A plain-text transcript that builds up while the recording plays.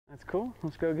That's cool.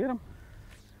 Let's go get them.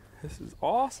 This is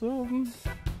awesome.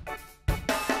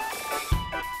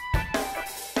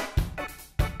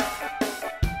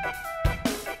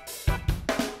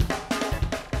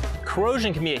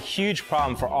 Corrosion can be a huge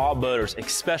problem for all boaters,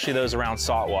 especially those around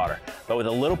saltwater. But with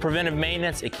a little preventive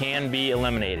maintenance, it can be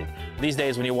eliminated. These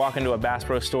days, when you walk into a Bass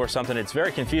Pro store or something, it's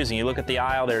very confusing. You look at the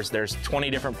aisle, there's 20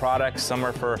 different products. Some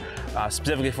are for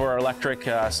specifically for electric,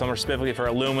 some are specifically for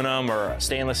aluminum or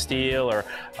stainless steel, or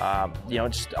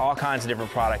just all kinds of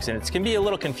different products, and it can be a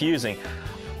little confusing.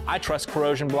 I trust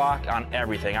Corrosion Block on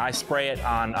everything. I spray it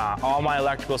on all my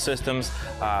electrical systems,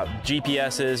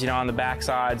 GPSs, on the back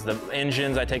sides, the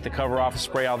engines. I take the cover off,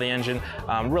 spray all the engine.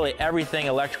 Really everything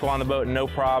electrical on the boat, no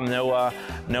problem,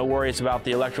 no worries about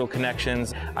the electrical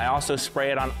connections. I also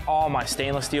spray it on all my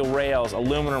stainless steel rails,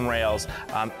 aluminum rails,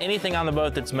 anything on the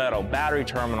boat that's metal, battery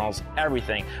terminals,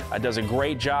 everything. It does a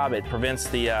great job. It prevents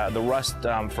the rust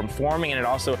from forming, and it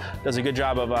also does a good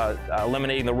job of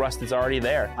eliminating the rust that's already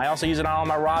there. I also use it on all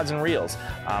my rods and reels.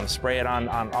 Spray it on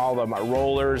all my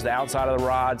rollers, the outside of the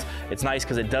rods. It's nice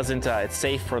because it doesn't. It's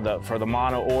safe for the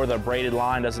mono or the braided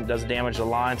line. Doesn't damage the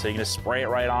line, so you can just spray it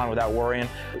right on without worrying.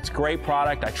 It's a great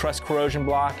product. I trust Corrosion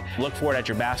Block. Look for it at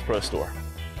your Bass Pro store.